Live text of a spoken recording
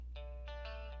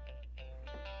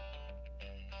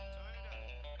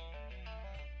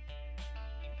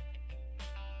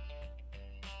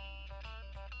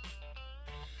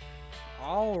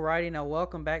Alrighty, now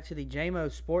welcome back to the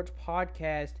JMO Sports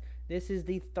Podcast. This is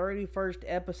the 31st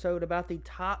episode about the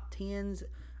top 10s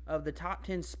of the top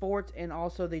 10 sports and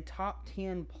also the top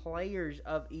 10 players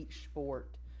of each sport.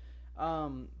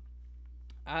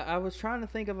 I was trying to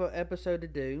think of an episode to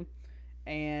do,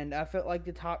 and I felt like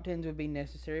the top 10s would be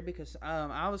necessary because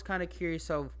I was kind of curious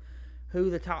of who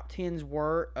the top 10s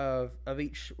were of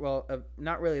each,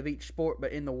 not really of each sport,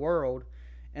 but in the world.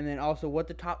 And then also what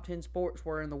the top 10 sports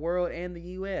were in the world and the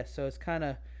U.S. So it's kind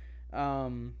of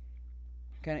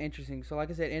interesting. So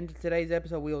like I said, in today's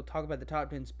episode, we'll talk about the top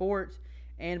 10 sports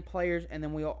and players. And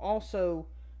then we'll also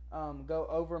go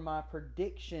over my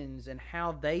predictions and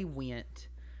how they went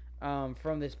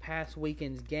from this past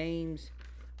weekend's games.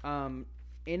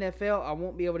 NFL, I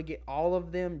won't be able to get all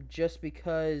of them just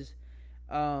because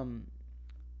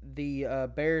the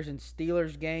Bears and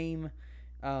Steelers game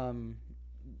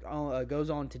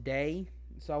goes on today,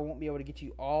 so I won't be able to get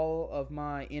you all of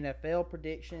my NFL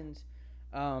predictions,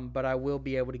 but I will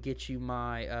be able to get you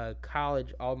my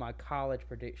all my college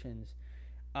predictions.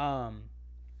 So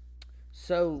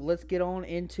let's get on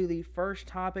into the first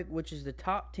topic, which is the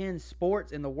top 10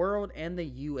 sports in the world and the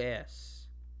U.S.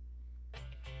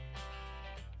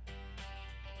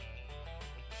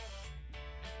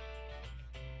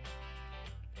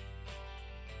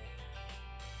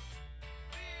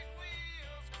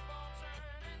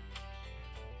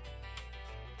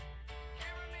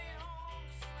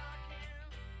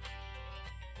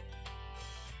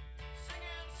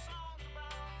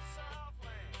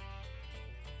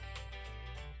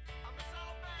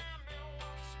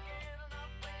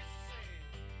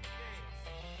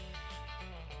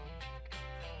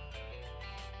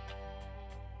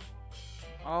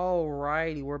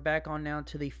 Alrighty, we're back on now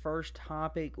to the first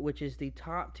topic, which is the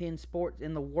top 10 sports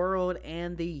in the world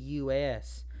and the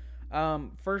U.S.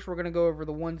 First, we're going to go over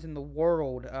the ones in the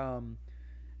world.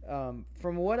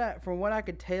 From what I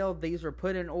could tell, these were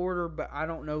put in order, but I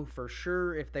don't know for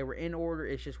sure if they were in order.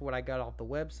 It's just what I got off the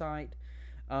website.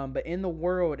 But in the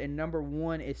world, in number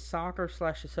 1 is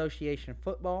soccer/association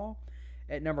football.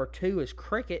 At number 2 is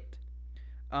cricket.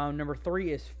 Number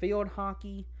 3 is field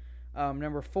hockey.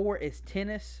 Number 4 is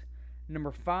tennis.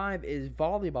 Number 5 is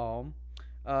volleyball.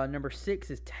 Number 6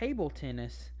 is table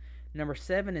tennis. Number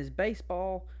 7 is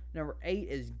baseball. Number 8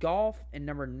 is golf. And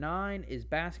number 9 is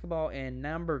basketball. And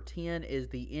number 10 is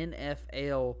the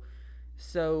NFL.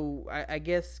 So I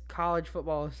guess college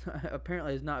football is,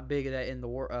 apparently is not big of that in the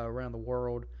around the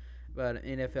world, but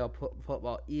NFL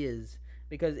football is,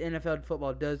 because NFL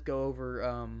football does go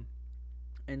over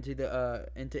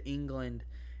into England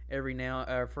every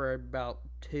now for about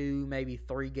 2, maybe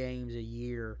 3 games a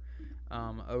year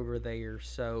over there.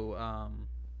 So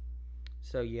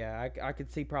yeah, I could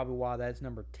see probably why that's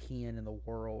number 10 in the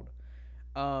world.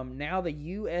 Now the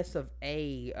U.S. of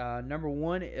A, number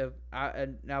 1. I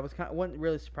wasn't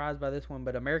really surprised by this one,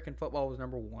 but American football was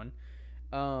number 1.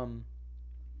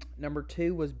 Number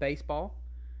 2 was baseball.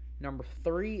 Number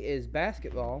 3 is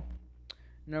basketball.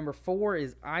 Number 4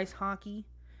 is ice hockey.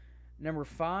 Number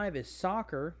 5 is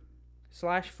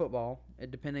soccer/football,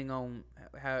 depending on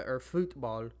how, or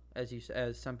football as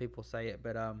some people say it,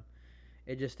 but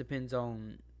it just depends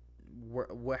on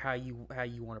how you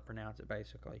want to pronounce it,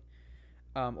 basically,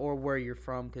 or where you're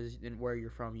from, because in where you're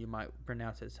from you might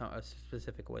pronounce it a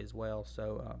specific way as well.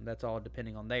 So that's all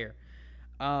depending on there.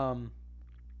 The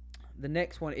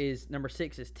next one is number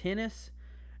 6 is tennis.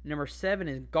 Number 7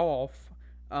 is golf.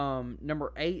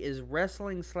 Number 8 is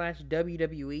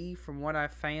wrestling/WWE from what I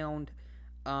found.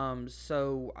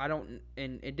 So I don't,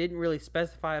 and it didn't really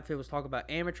specify if it was talking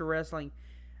about amateur wrestling,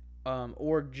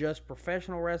 or just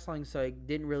professional wrestling. So it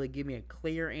didn't really give me a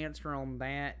clear answer on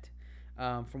that,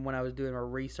 from when I was doing my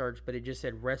research, but it just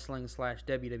said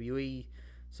wrestling/WWE.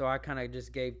 So I kind of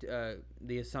just gave,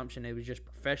 the assumption it was just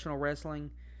professional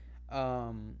wrestling.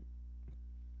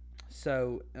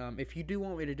 So if you do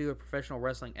want me to do a professional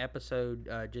wrestling episode,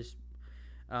 just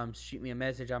shoot me a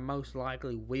message. I most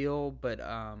likely will, but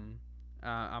I'm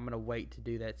going to wait to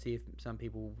do that, see if some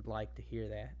people would like to hear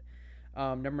that.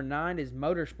 Number 9 is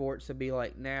motorsports, so be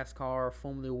like NASCAR,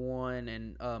 Formula One,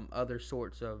 and other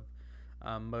sorts of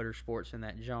motorsports in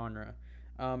that genre.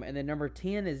 And then number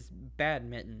 10 is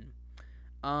badminton.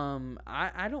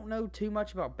 I don't know too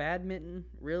much about badminton,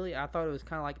 really. I thought it was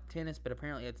kind of like tennis, but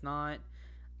apparently it's not.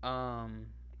 And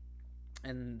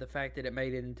the fact that it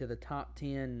made it into the top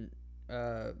 10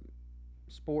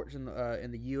 sports in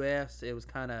the U.S., it was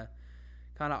kind of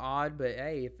odd. But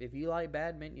hey, if you like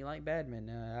badminton, you like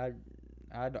badminton.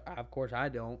 Of course I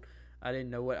don't. I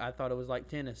didn't know what, I thought it was like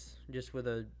tennis, just with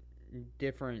a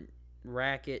different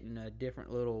racket and a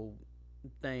different little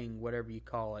thing, whatever you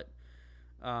call it.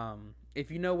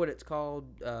 If you know what it's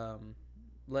called,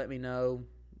 let me know.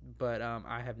 But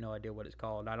I have no idea what it's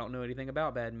called. I don't know anything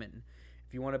about badminton.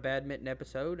 If you want a badminton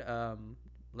episode,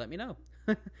 let me know.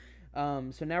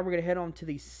 So now we're going to head on to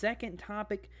the second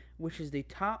topic, which is the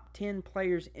top 10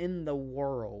 players in the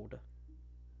world.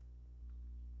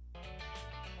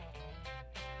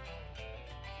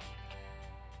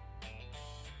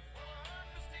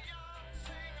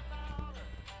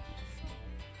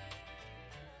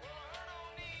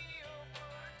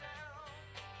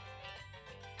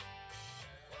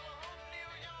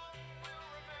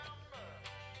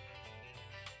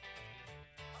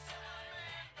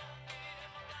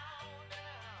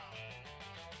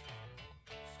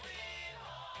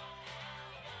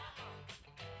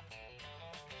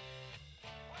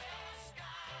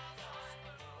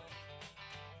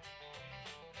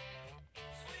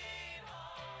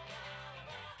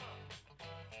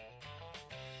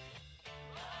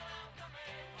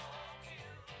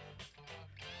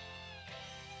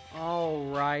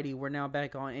 Alrighty, we're now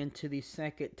back on into the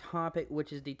second topic,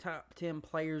 which is the top 10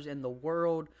 players in the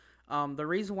world. The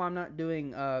reason why I'm not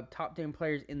doing top 10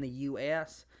 players in the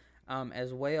U.S.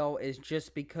 As well is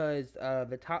just because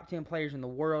the top 10 players in the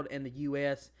world and the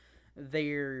U.S.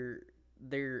 they're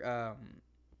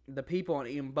the people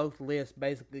in both lists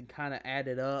basically kind of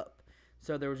added up,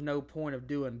 so there was no point of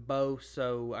doing both.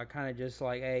 So I kind of just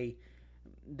like, hey,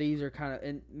 these are kind of,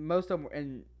 and most of them,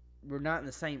 and we're not in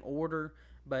the same order.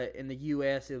 But in the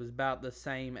U.S., it was about the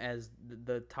same as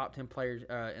the top 10 players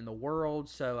in the world.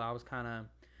 So I was kind of,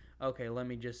 okay, let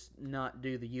me just not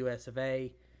do the U.S. of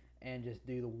A and just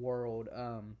do the world.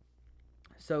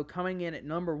 So coming in at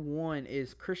number one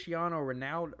is Cristiano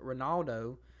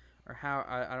Ronaldo, or how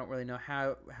I don't really know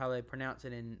how they pronounce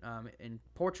it in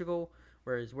Portugal,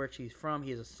 where she's from.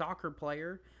 He is a soccer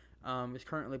player. Is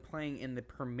currently playing in the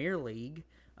Premier League.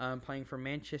 Playing for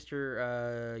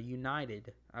Manchester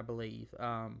United, I believe.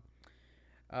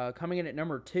 Coming in at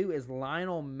number two is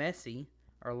Lionel Messi,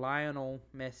 or Lionel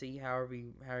Messi, however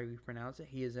you pronounce it.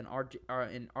 He is he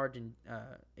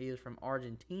is from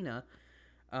Argentina.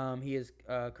 He is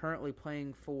currently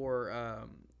playing for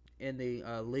in the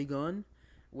Ligue 1,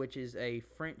 which is a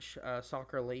French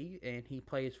soccer league, and he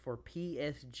plays for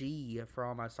PSG. For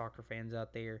all my soccer fans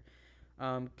out there,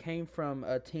 came from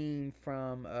a team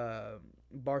from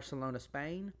Barcelona,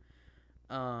 Spain,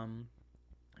 and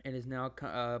is now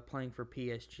playing for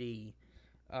PSG.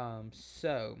 And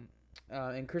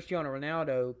Cristiano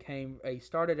Ronaldo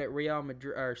started at Real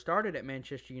Madrid, or started at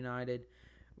Manchester United,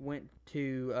 went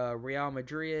to Real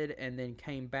Madrid, and then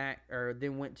came back, or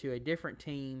then went to a different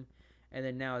team, and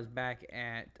then now is back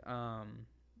at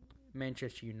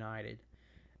Manchester United.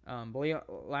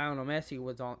 Lionel Messi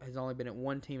has only been at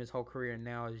one team his whole career, and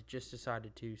now has just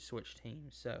decided to switch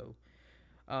teams. So,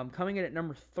 coming in at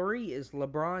number three is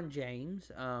LeBron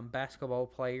James, basketball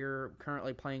player,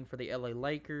 currently playing for the LA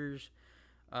Lakers.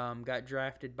 Got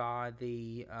drafted by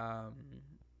the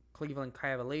Cleveland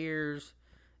Cavaliers,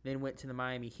 then went to the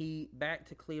Miami Heat, back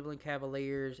to Cleveland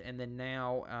Cavaliers, and then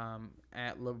now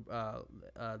at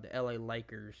the LA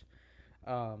Lakers.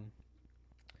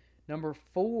 Number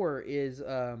four is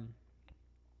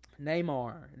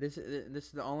Neymar. This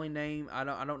is the only name. I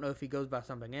don't know if he goes by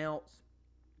something else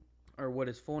or what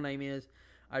his full name is.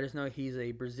 I just know he's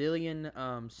a Brazilian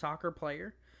soccer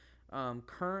player,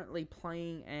 currently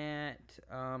playing at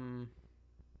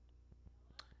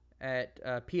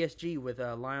PSG with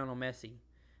Lionel Messi.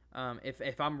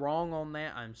 If I'm wrong on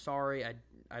that, I'm sorry.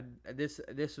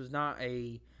 This was not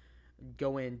a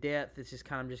go in depth. This is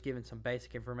kind of just giving some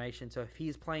basic information. So if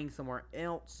he's playing somewhere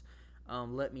else,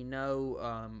 let me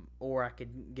know, or I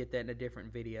could get that in a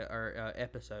different video or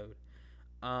episode.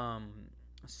 But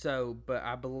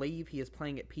I believe he is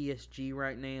playing at PSG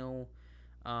right now.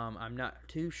 I'm not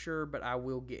too sure, but I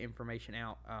will get information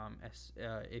out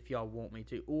if y'all want me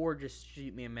to, or just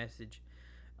shoot me a message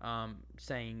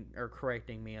saying or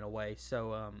correcting me in a way,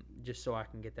 so just so I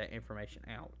can get that information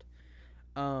out.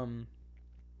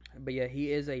 But yeah,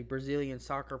 he is a Brazilian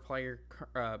soccer player,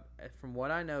 from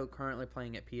what I know, currently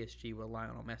playing at PSG with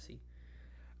Lionel Messi.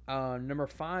 Number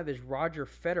five is Roger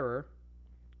Federer.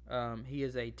 He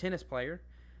is a tennis player.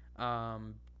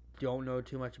 Don't know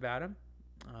too much about him.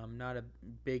 I'm not a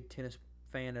big tennis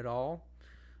fan at all.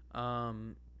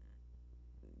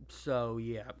 So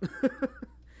yeah.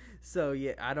 So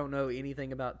yeah, I don't know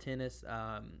anything about tennis.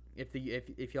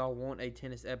 If y'all want a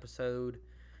tennis episode,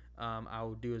 I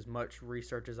will do as much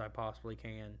research as I possibly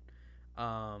can.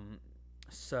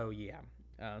 So yeah.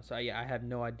 I have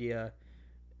no idea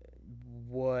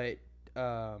what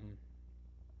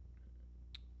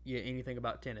anything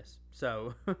about tennis.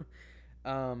 So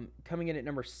Coming in at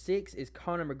number 6 is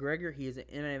Conor McGregor. He is an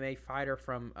MMA fighter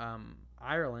from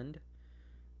Ireland,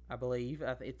 I believe.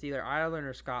 It's either Ireland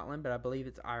or Scotland, but I believe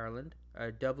it's Ireland,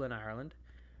 Dublin, Ireland.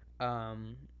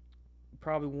 Um,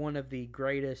 Probably one of the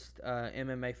greatest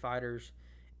MMA fighters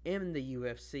in the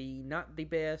UFC. Not the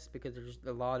best because there's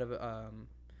a lot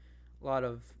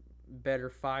of better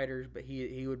fighters, but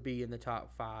he would be in the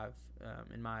top 5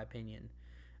 in my opinion.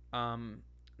 Um,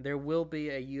 there will be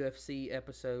a UFC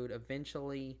episode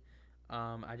eventually.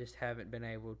 I just haven't been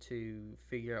able to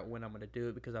figure out when I'm going to do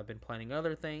it because I've been planning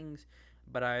other things.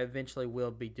 But I eventually will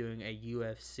be doing a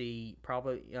UFC.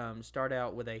 Probably start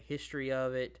out with a history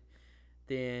of it,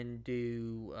 then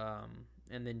do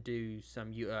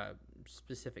some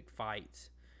specific fights,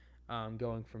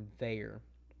 going from there.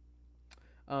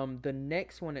 The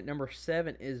next one at number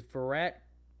 7 is Virat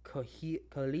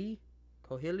Kohli.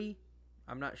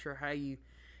 I'm not sure how you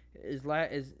is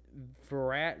Virat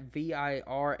Virat,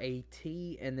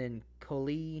 and then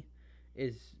Kohli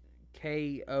is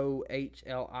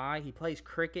Kohli. He plays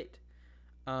cricket.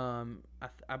 I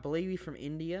believe he's from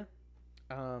India,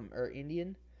 or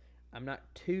Indian. I'm not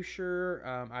too sure.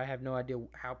 I have no idea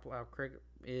how cricket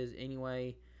is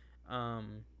anyway.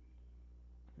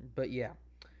 But yeah.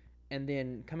 And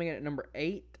then coming in at number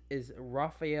 8 is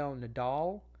Rafael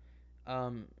Nadal.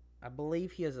 I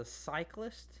believe he is a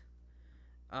cyclist.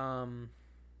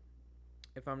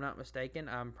 If I'm not mistaken,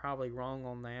 I'm probably wrong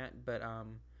on that, but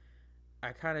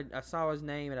I saw his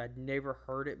name and I'd never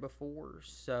heard it before.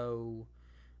 So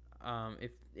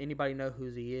if anybody know who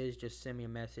he is, just send me a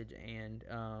message and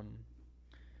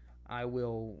I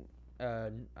will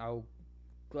I'll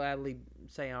gladly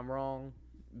say I'm wrong,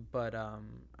 but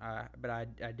I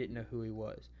didn't know who he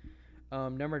was.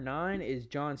 Number 9 is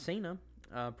John Cena,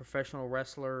 professional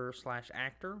wrestler slash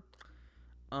actor.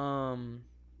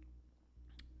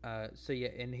 So yeah,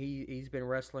 and he's been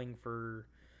wrestling for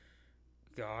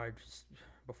God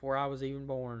before I was even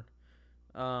born.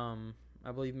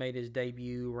 I believe made his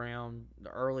debut around the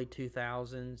early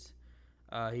 2000s.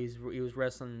 He was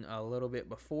wrestling a little bit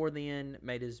before then.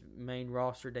 Made his main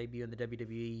roster debut in the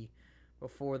WWE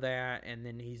before that, and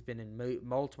then he's been in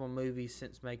multiple movies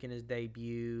since making his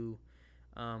debut.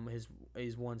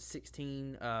 He's won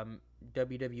 16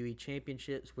 WWE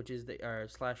championships, which is the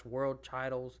slash world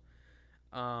titles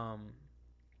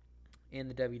in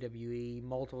the WWE.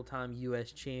 Multiple time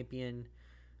U.S. champion,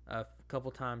 a couple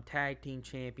time tag team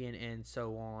champion, and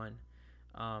so on.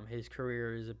 His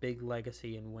career is a big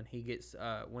legacy, and when he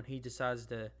decides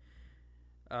to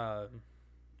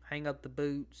hang up the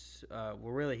boots,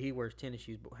 really he wears tennis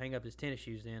shoes, but hang up his tennis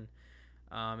shoes in,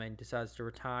 and decides to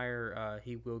retire,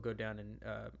 he will go down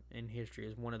in history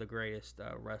as one of the greatest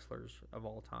wrestlers of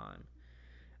all time.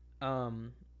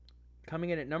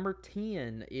 Coming in at number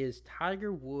 10 is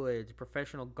Tiger Woods,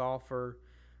 professional golfer,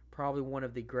 probably one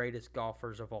of the greatest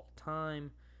golfers of all time.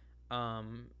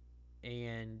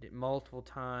 And multiple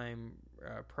time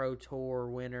Pro Tour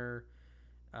winner,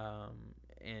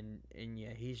 and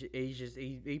yeah,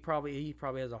 he probably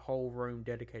has a whole room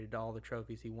dedicated to all the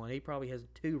trophies he won. He probably has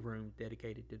 2 rooms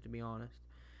dedicated to be honest.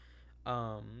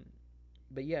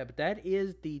 But yeah, but that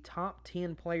is the top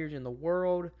 10 players in the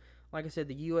world. Like I said,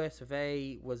 the US of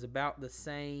A was about the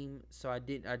same, so I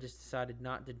just decided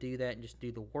not to do that and just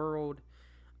do the world.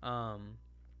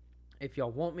 If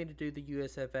y'all want me to do the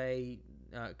USFA,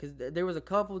 because there was a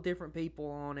couple of different people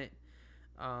on it,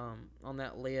 on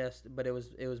that list, but it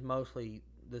was mostly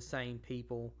the same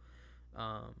people,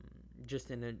 just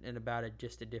in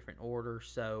just a different order.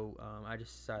 So I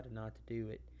just decided not to do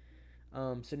it.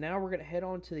 So now we're gonna head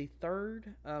on to the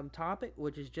third topic,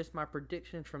 which is just my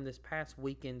predictions from this past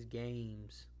weekend's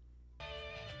games.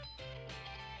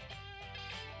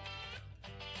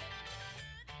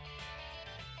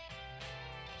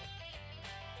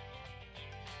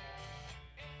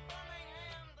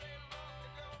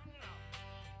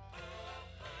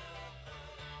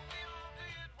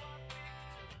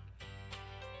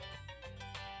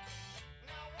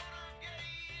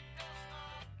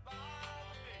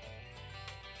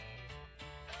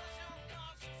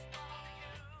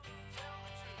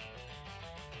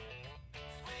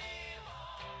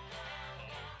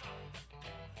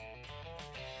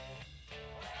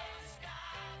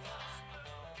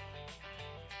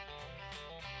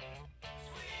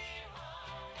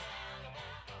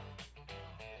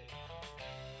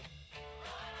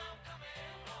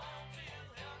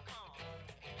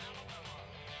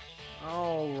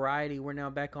 Alrighty, we're now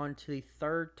back on to the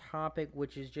third topic,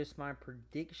 which is just my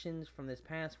predictions from this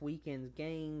past weekend's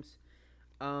games.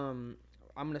 I'm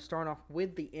going to start off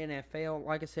with the NFL.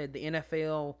 Like I said, the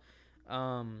NFL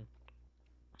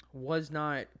was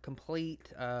not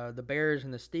complete. The Bears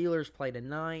and the Steelers play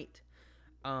tonight,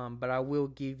 but I will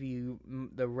give you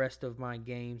the rest of my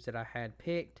games that I had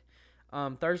picked.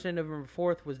 Thursday, November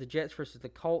 4th was the Jets versus the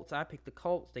Colts. I picked the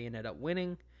Colts. They ended up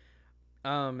winning.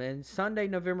 And Sunday,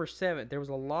 November 7th, there was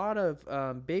a lot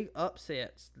of big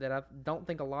upsets that I don't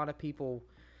think a lot of people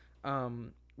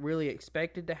really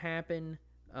expected to happen,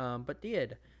 but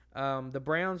did. The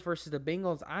Browns versus the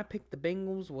Bengals. I picked the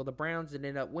Bengals. Well, the Browns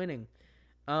ended up winning.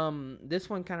 This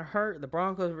one kind of hurt. The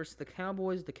Broncos versus the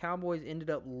Cowboys. The Cowboys ended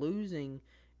up losing,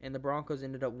 and the Broncos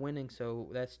ended up winning. So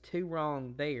that's 2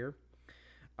 wrong there.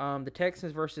 The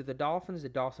Texans versus the Dolphins. The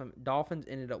Dolphins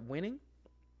ended up winning.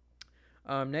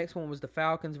 Next one was the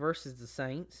Falcons versus the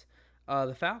Saints.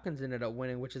 The Falcons ended up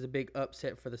winning, which is a big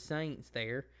upset for the Saints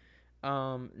there.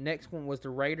 Next one was the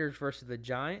Raiders versus the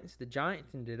Giants. The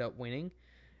Giants ended up winning.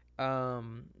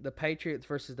 The Patriots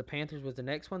versus the Panthers was the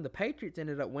next one. The Patriots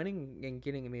ended up winning and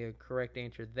getting me a correct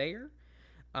answer there.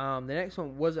 The next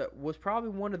one was probably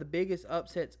one of the biggest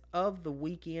upsets of the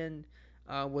weekend.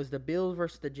 Was the Bills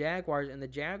versus the Jaguars, and the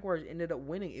Jaguars ended up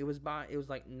winning. It was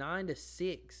like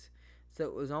 9-6. So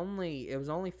it was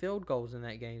only field goals in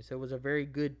that game. So it was a very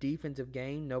good defensive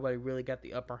game. Nobody really got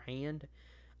the upper hand.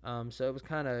 So it was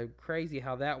kind of crazy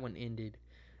how that one ended.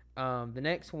 The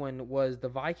next one was the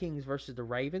Vikings versus the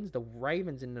Ravens. The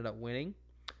Ravens ended up winning.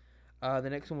 The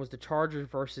next one was the Chargers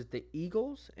versus the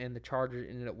Eagles, and the Chargers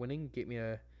ended up winning. Get me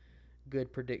a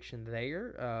good prediction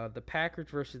there. The Packers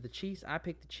versus the Chiefs. I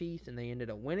picked the Chiefs, and they ended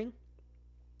up winning.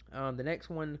 The next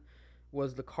one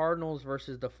was the Cardinals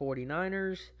versus the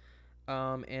 49ers.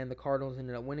 And the Cardinals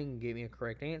ended up winning and gave me a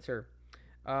correct answer.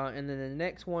 And then the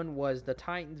next one was the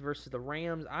Titans versus the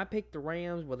Rams. I picked the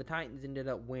Rams, well, the Titans ended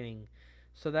up winning.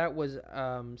 So that was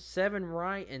 7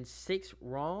 right and 6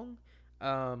 wrong.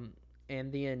 And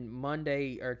then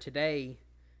today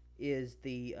is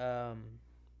the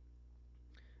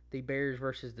Bears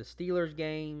versus the Steelers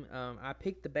game. I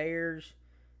picked the Bears,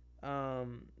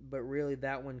 but really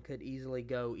that one could easily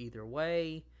go either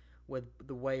way with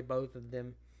the way both of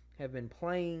them have been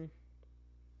playing,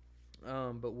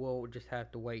 but we'll just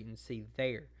have to wait and see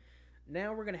there.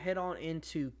 Now we're going to head on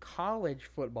into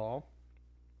college football.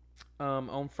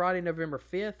 On Friday, November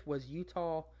 5th was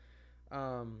Utah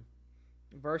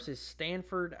versus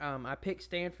Stanford. I picked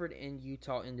Stanford, and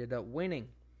Utah ended up winning.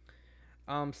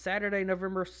 Saturday,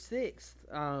 November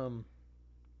 6th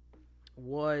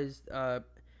was a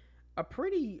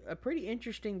pretty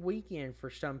interesting weekend for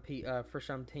some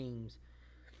teams.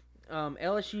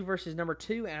 LSU versus number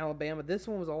 2 Alabama. This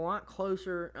one was a lot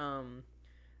closer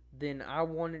than I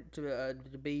wanted to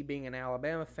be, being an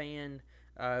Alabama fan.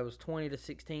 It was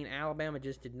 20-16. Alabama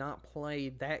just did not play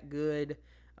that good.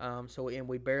 And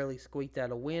we barely squeaked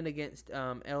out a win against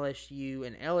LSU.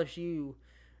 And LSU,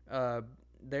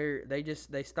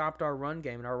 they stopped our run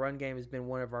game, and our run game has been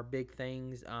one of our big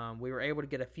things. We were able to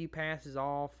get a few passes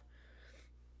off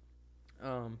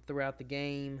throughout the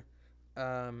game.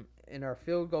 And our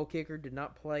field goal kicker did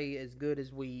not play as good as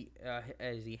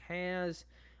he has,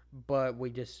 but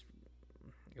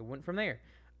it went from there.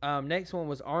 Next one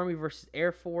was Army versus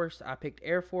Air Force. I picked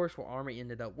Air Force, where Army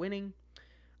ended up winning.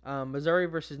 Missouri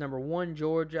versus number 1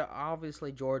 Georgia.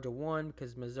 Obviously Georgia won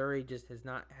because Missouri just has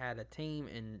not had a team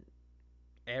in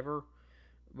ever,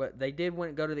 but they did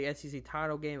go to the SEC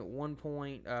title game at one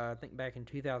point. I think back in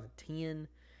 2010.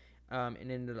 And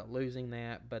ended up losing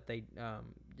that, but they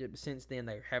since then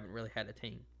they haven't really had a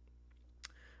team.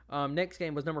 Next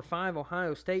game was number 5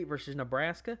 Ohio State versus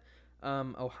Nebraska.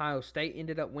 Ohio State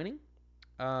ended up winning.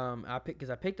 I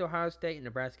picked Ohio State and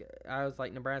Nebraska. I was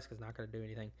like, Nebraska's not going to do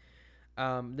anything.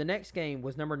 The next game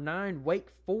was number 9 Wake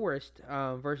Forest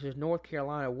versus North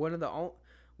Carolina. One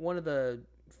of the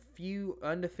few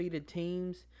undefeated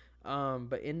teams,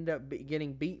 but ended up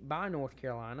getting beat by North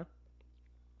Carolina.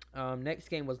 Next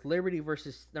game was Liberty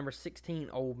versus number 16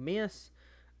 Ole Miss.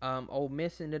 Ole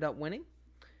Miss ended up winning.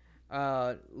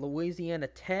 Louisiana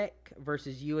Tech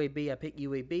versus UAB. I picked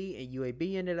UAB, and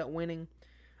UAB ended up winning.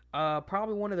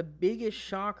 Probably one of the biggest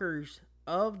shockers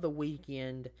of the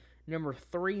weekend, number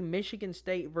 3 Michigan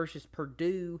State versus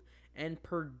Purdue, and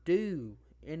Purdue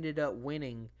ended up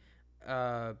winning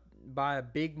by a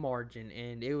big margin,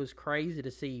 and it was crazy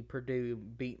to see Purdue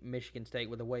beat Michigan State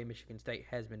with the way Michigan State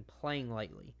has been playing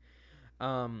lately.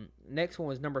 Next one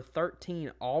was number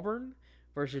 13 Auburn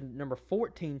versus number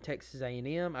 14 Texas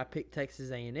A&M. I picked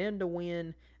Texas A&M to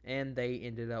win, and they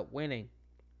ended up winning.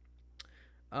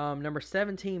 Number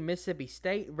 17 Mississippi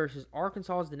State versus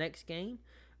Arkansas is the next game.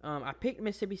 I picked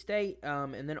Mississippi State,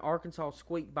 and then Arkansas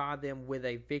squeaked by them with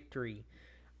a victory.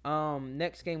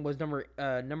 Next game was number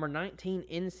 19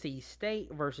 NC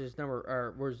State versus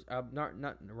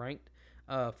not ranked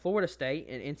Florida State,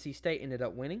 and NC State ended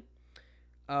up winning.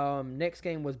 Next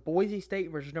game was Boise State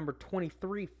versus number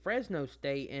 23 Fresno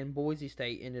State, and Boise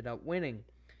State ended up winning.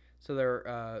 So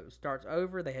their starts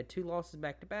over. They had 2 losses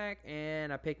back to back,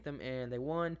 and I picked them, and they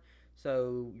won.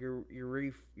 So you're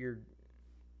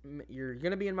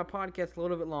gonna be in my podcast a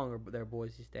little bit longer, but they're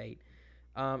Boise State.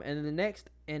 And then the next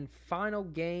and final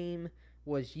game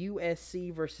was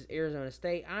USC versus Arizona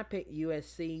State. I picked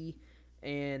USC,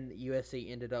 and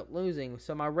USC ended up losing.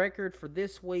 So my record for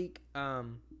this week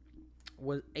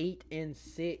was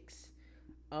 8-6.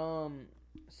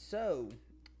 So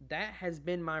that has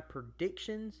been my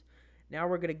predictions. Now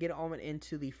we're gonna get on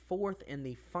into the fourth and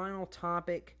the final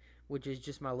topic, which is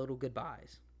just my little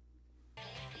goodbyes.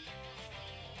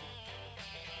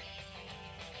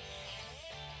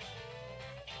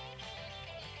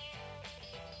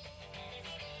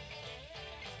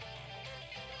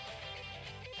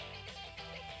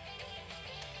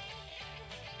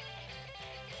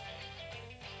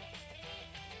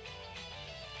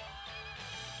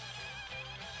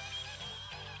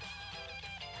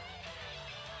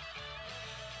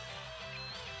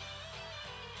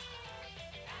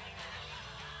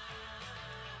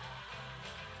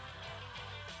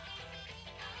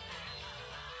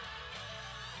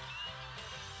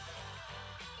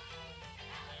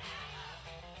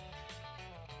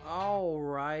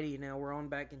 Alrighty, now we're on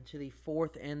back into the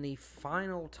fourth and the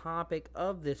final topic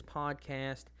of this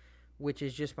podcast, which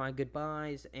is just my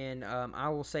goodbyes. And I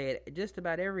will say it just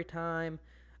about every time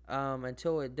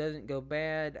until it doesn't go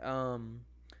bad.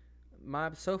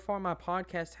 So far my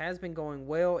podcast has been going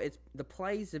well. The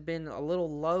plays have been a little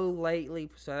low lately,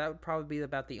 so that would probably be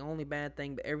about the only bad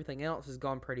thing. But everything else has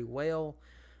gone pretty well.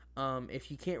 If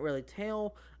you can't really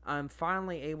tell, I'm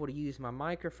finally able to use my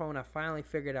microphone. I finally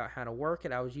figured out how to work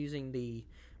it. I was using the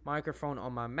microphone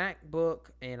on my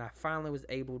MacBook, and I finally was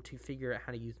able to figure out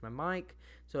how to use my mic.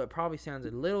 So it probably sounds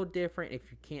a little different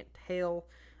if you can't tell,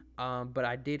 but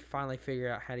I did finally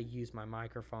figure out how to use my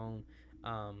microphone.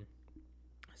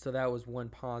 So that was one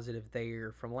positive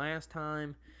there from last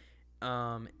time.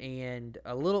 And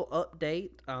a little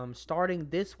update, starting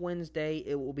this Wednesday,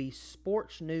 it will be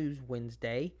Sports News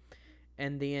Wednesday.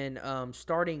 And then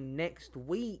starting next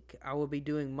week, I will be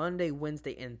doing Monday,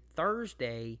 Wednesday, and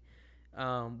Thursday,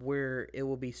 where it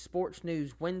will be Sports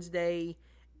News Wednesday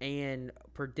and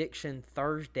Prediction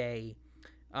Thursday.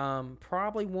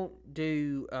 Probably won't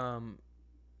do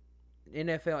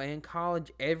NFL and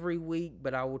college every week,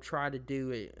 but I will try to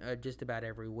do it just about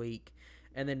every week.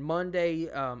 And then Monday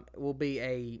will be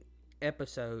a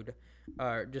episode,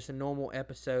 just a normal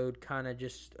episode, kind of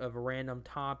just of a random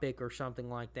topic or something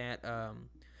like that,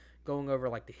 going over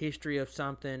like the history of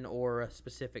something or a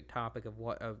specific topic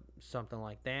of something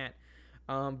like that.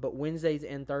 But Wednesdays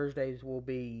and Thursdays will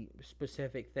be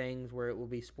specific things where it will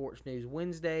be Sports News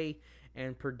Wednesday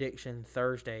and Prediction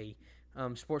Thursday.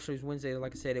 Sports News Wednesday,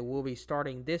 like I said, it will be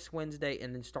starting this Wednesday,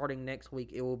 and then starting next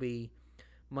week, it will be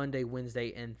Monday,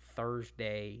 Wednesday, and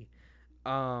Thursday.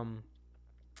 And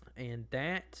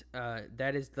that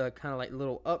is the kind of like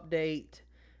little update.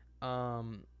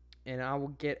 And I will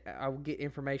get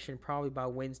information probably by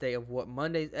Wednesday of what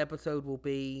Monday's episode will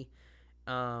be.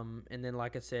 And then,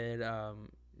 like I said,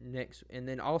 next, and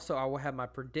then also I will have my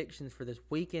predictions for this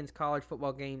weekend's college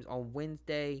football games on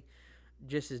Wednesday,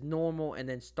 just as normal. And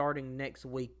then starting next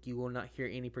week, you will not hear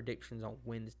any predictions on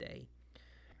Wednesday.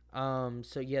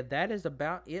 So yeah, that is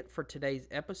about it for today's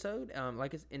episode.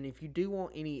 And if you do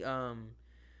want any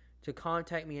to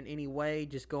contact me in any way,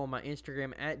 just go on my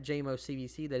Instagram at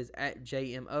JMOCBC. That is at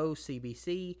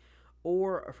JMOCBC.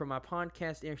 Or for my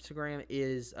podcast Instagram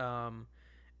is at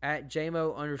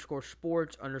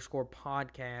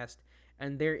JMO_sports_podcast.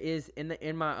 And there is in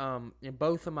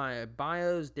both of my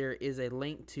bios, there is a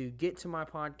link to get to my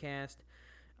podcast.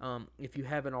 If you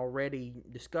haven't already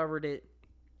discovered it.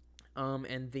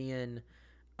 And then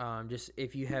just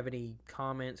if you have any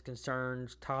comments,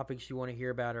 concerns, topics you want to hear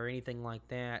about, or anything like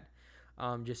that,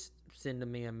 just send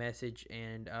me a message,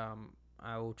 and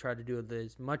I will try to do it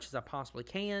as much as I possibly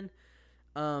can.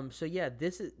 So yeah,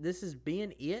 this has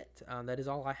been it. That is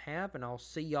all I have, and I'll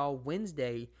see y'all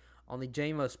Wednesday on the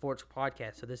JMO Sports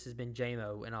Podcast. So this has been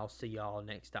JMO, and I'll see y'all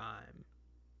next time.